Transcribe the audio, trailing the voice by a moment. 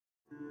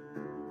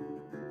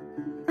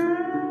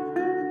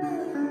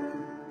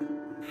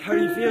How are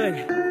you feeling?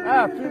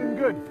 Feeling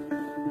good.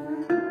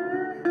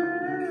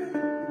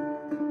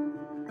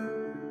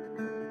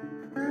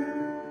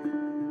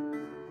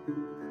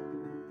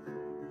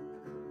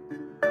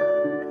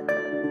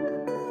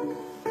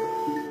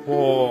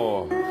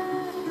 Four,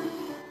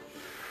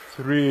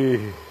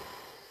 three,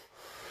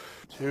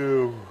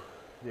 two,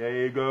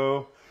 there you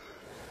go,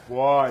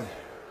 one.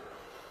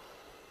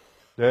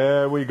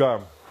 There we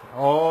go.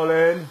 All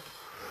in,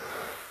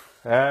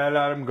 and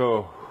let him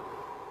go.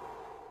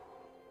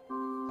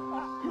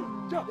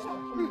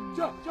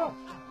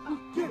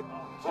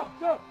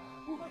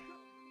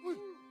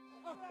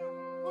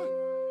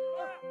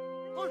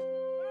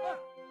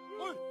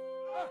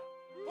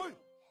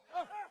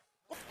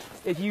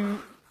 If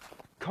you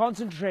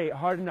concentrate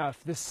hard enough,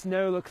 the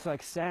snow looks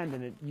like sand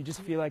and you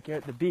just feel like you're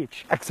at the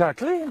beach.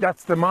 Exactly,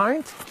 that's the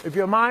mind. If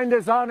your mind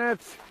is on it,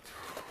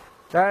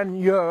 then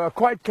you're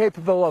quite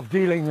capable of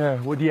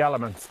dealing with the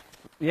elements.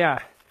 Yeah,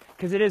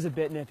 because it is a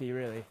bit nippy,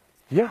 really.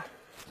 Yeah.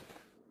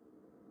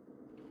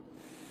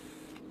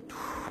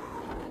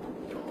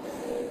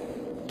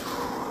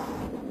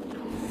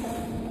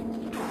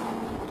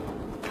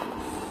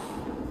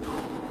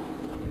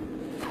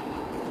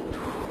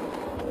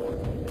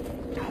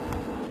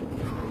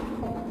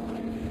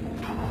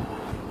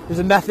 There's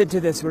a method to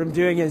this. What I'm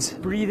doing is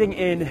breathing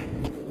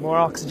in more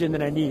oxygen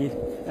than I need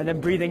and then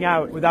breathing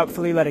out without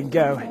fully letting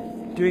go.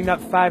 Doing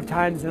that 5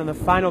 times, and on the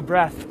final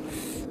breath,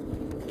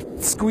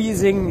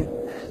 squeezing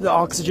the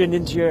oxygen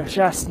into your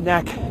chest,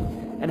 neck,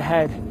 and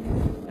head.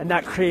 And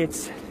that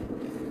creates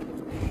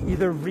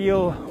either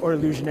real or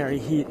illusionary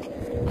heat.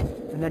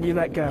 And then you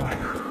let go.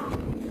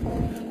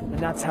 And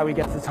that's how we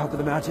get to the top of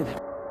the mountain.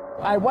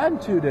 I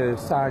went to the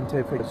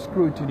scientific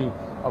scrutiny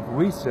of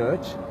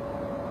research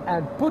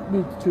and put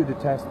me to the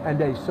test, and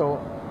they saw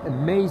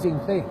amazing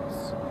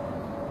things.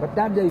 But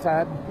then they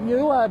said,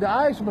 you are the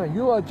Iceman,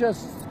 you are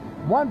just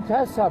one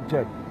test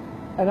subject.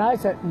 And I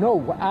said, no,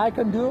 what I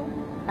can do,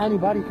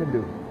 anybody can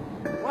do.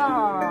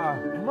 Wow,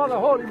 mother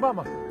holy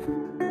mama.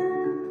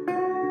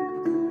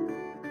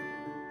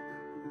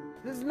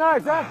 This is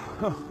nice,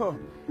 huh?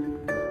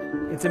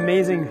 It's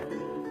amazing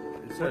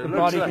what the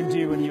body can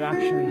do when you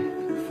actually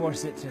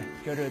force it to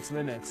go to its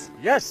limits.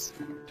 Yes,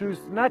 to its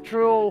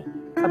natural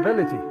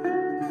ability.